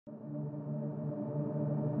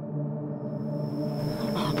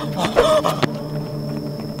Stop!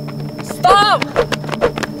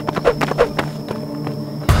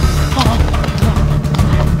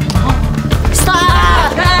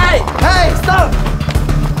 Stop! Hey! Hey, stop!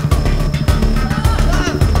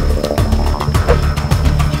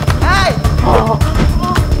 Hey!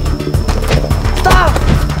 Stop!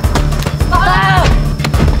 Stop!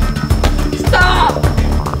 Stop!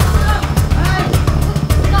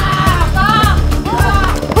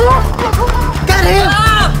 Get him!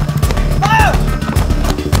 Stop!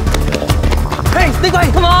 Hey, stick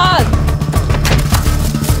away! Come on!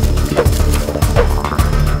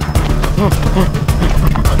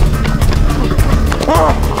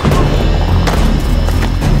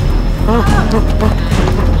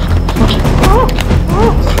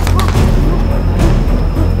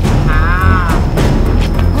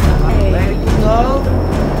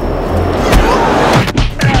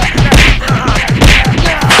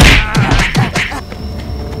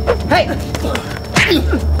 Hey!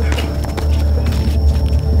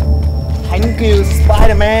 Thank you,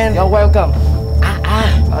 Spider-Man. You're welcome.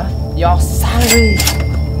 You're sorry.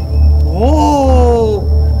 Oh!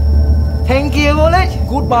 Thank you, Bullet.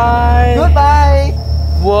 Goodbye. Goodbye.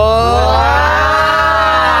 Wow.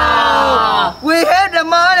 We have the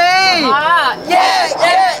money. Yeah.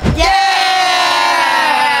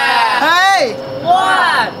 Hey,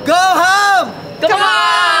 What? go home. Come on.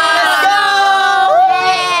 Let's go.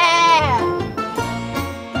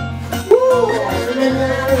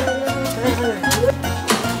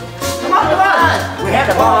 Come on. We have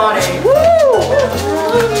the money.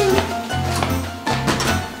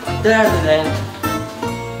 There.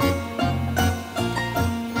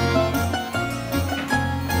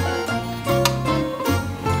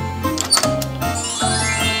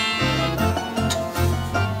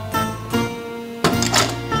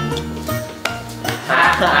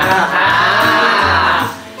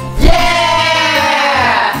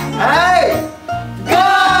 Hey, go.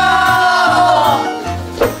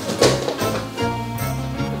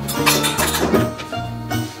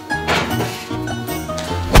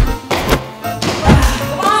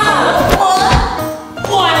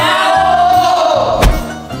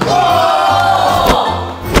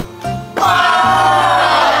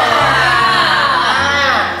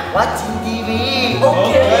 Watching TV.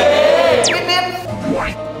 Okay.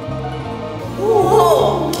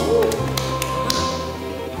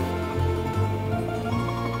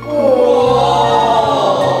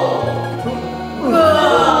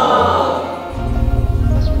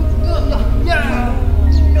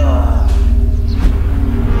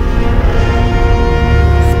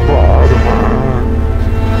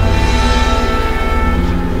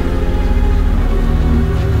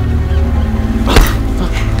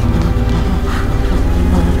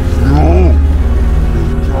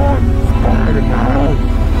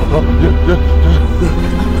 Biết.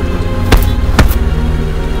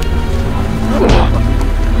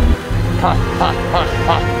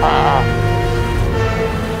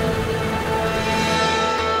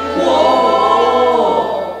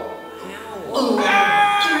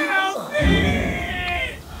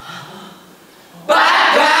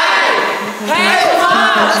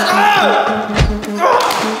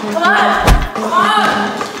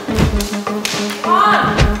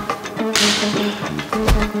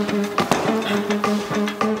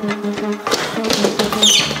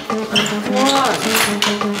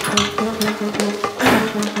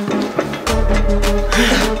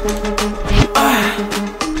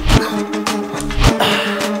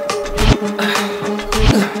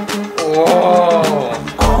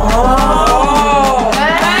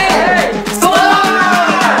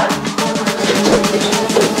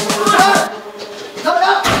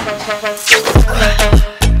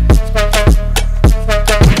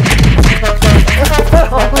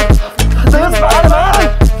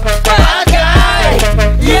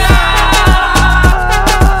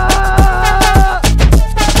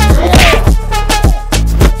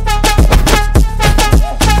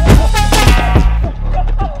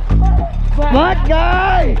 Bad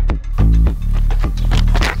guy!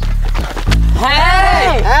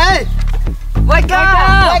 Hey! Wake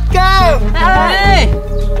up! Hey!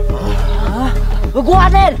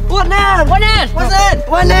 What is?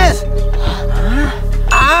 What is?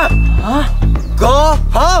 Go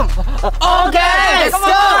home! Okay! Let's Come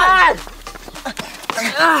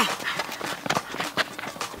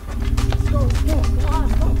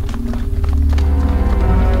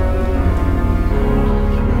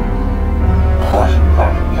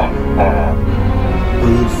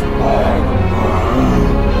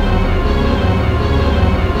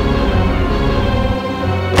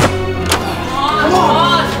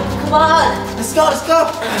on! Let's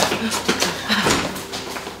go!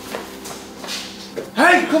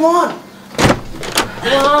 Hey, come on!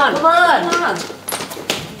 Come on! Come on! Come on!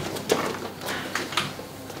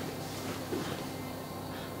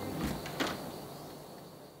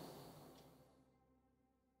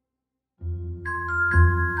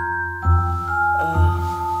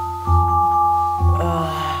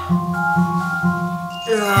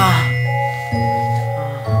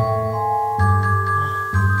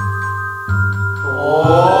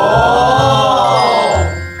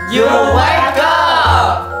 You wake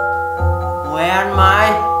up! Where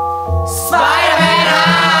my Spider-Man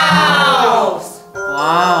house!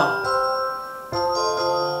 wow.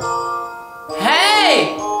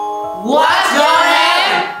 Hey! What's your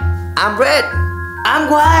name? I'm red. I'm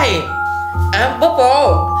white. I'm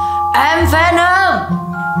purple. I'm Venom.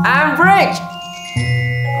 I'm Rich.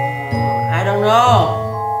 I don't know.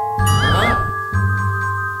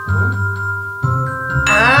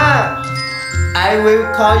 I will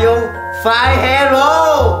call you Fire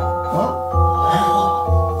Hero.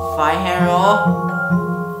 Fire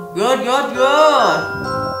Hero. Good, good, good.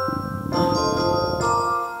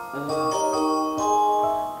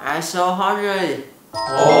 I'm so hungry.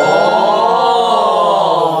 Oh!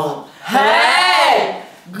 Hey!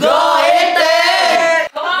 Go eat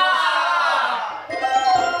it! Come on!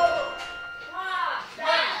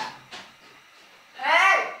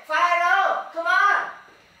 Hey! Fire! Come on!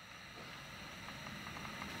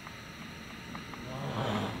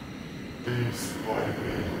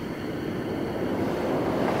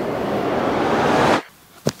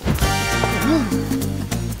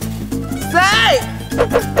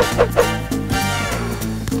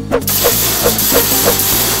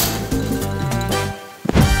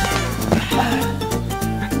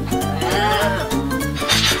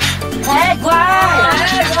 Hey, why?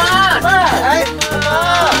 Hey, come on!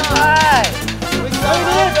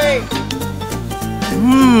 Hey,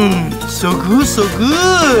 So good, so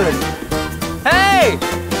good. Hey!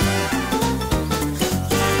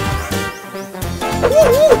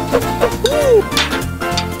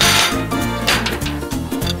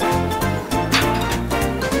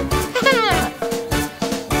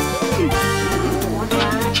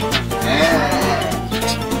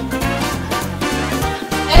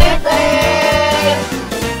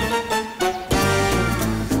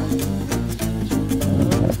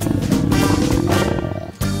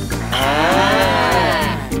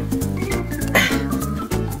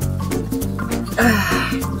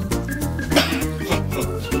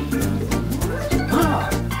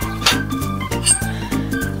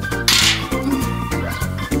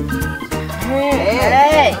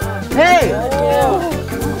 Hey! Hey!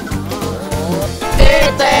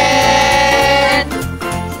 Eat it!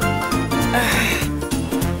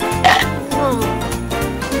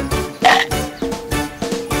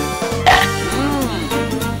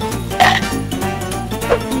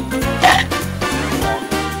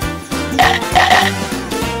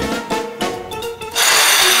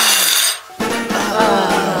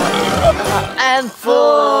 I'm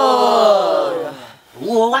full!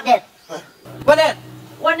 what that? What it?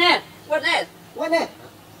 What it? What it? What that?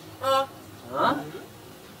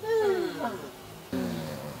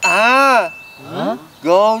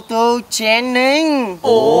 Go to training.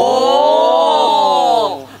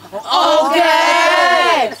 Oh!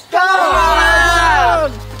 Okay! Go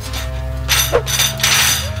on!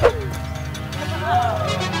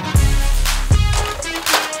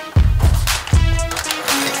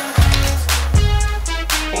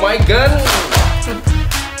 Oh my god.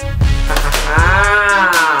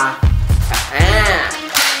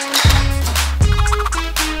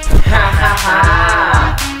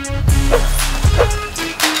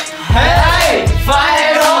 Hey!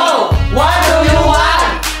 Fire! What do you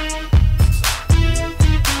want?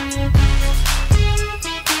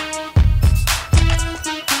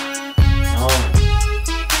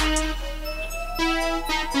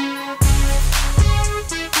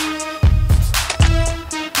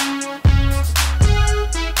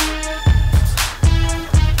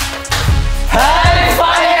 Hey!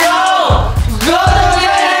 Fire! Go to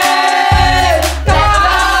it!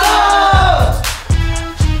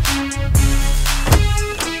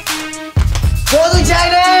 Go to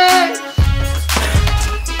training.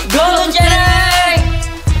 Go to training!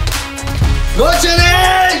 Go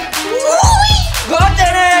training. Go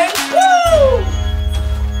training!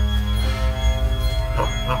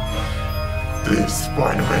 This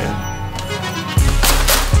Spider-Man.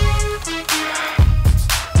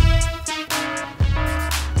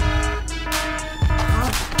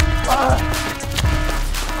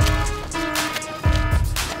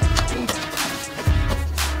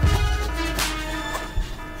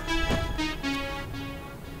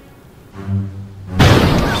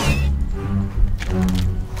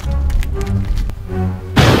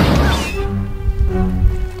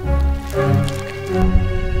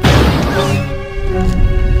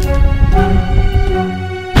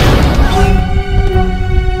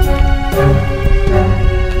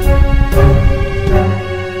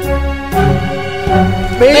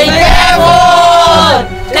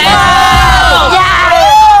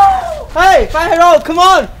 come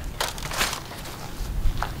on!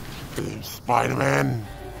 Hey, Spider-Man.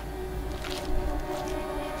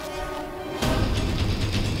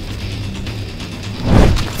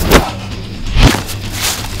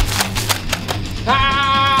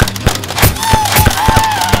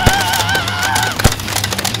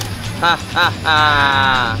 Ha ha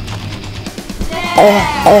ha!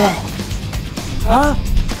 Huh?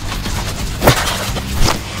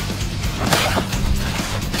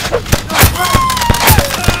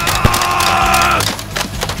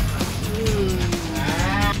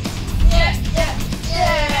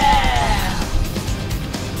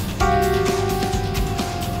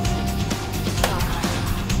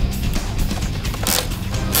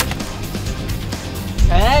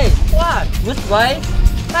 Hey, what? Which way?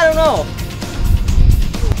 I don't know.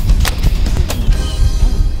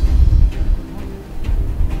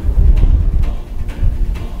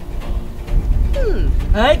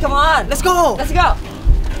 Hey, come on. Let's go. Let's go.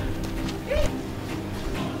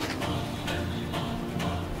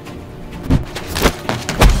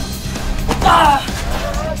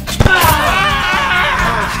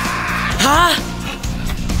 Huh?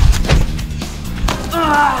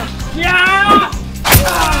 Yeah!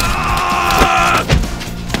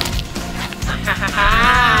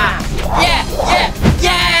 Yeah! Yeah!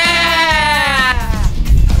 Yeah!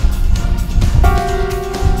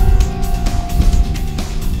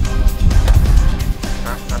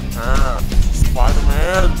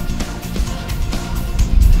 Spider-Man.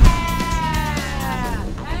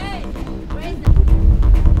 Hey,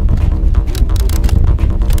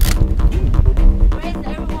 where's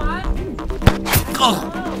everyone?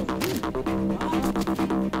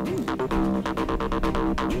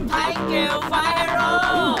 Thank you, Fire Hero!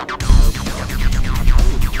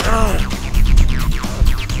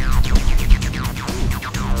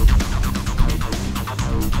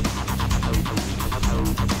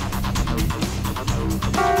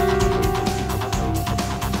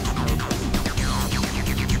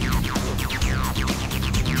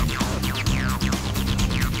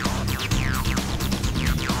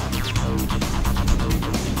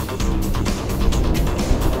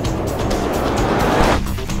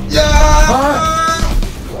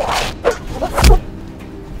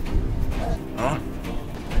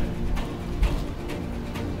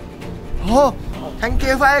 Oh, thank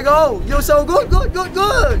you, Virgo. You're so good, good, good,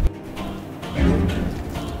 good.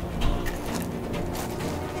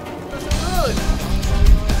 Good.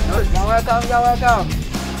 You're welcome, you're welcome.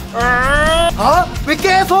 Huh? Be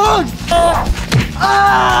careful!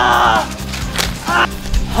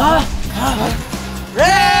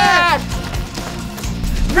 Red!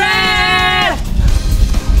 Red!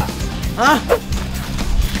 Huh?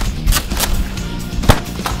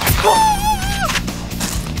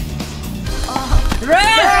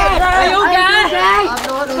 Red! Are you okay?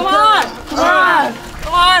 Come on! Come on!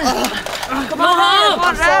 Come on! Come on home!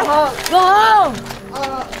 Go home!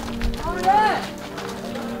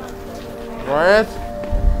 Red?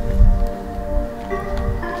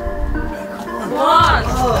 Come on!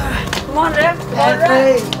 Come on, Red! Come on,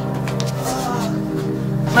 Red!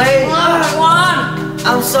 Mate, Come on!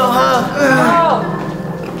 I'm so hurt.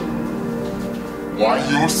 Why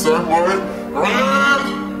you say what? Red?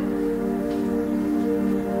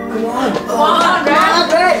 Come on, Come on, Red!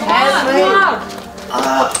 Help me.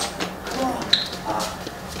 Are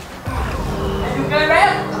you okay,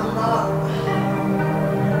 Red?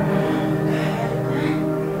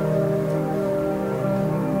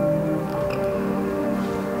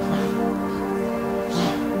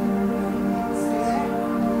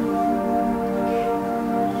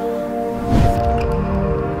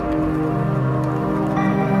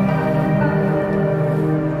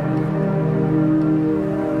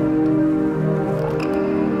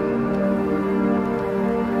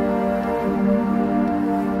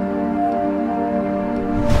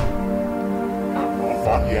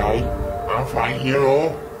 Fuck you. I'm Fight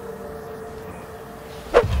Hero.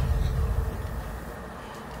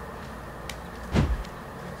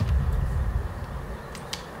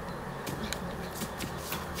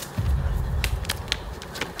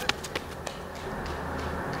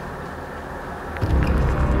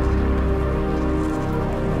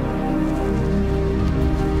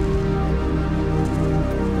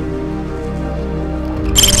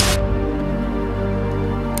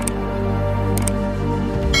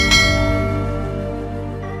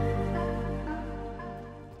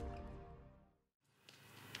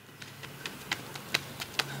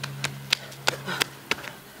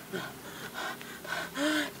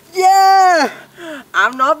 Yeah!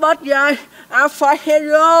 I'm not bad guy. I'm Fight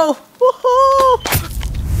Hero. Woohoo!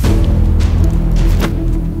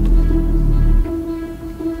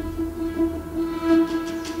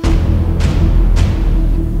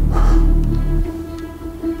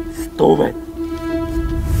 tô mày.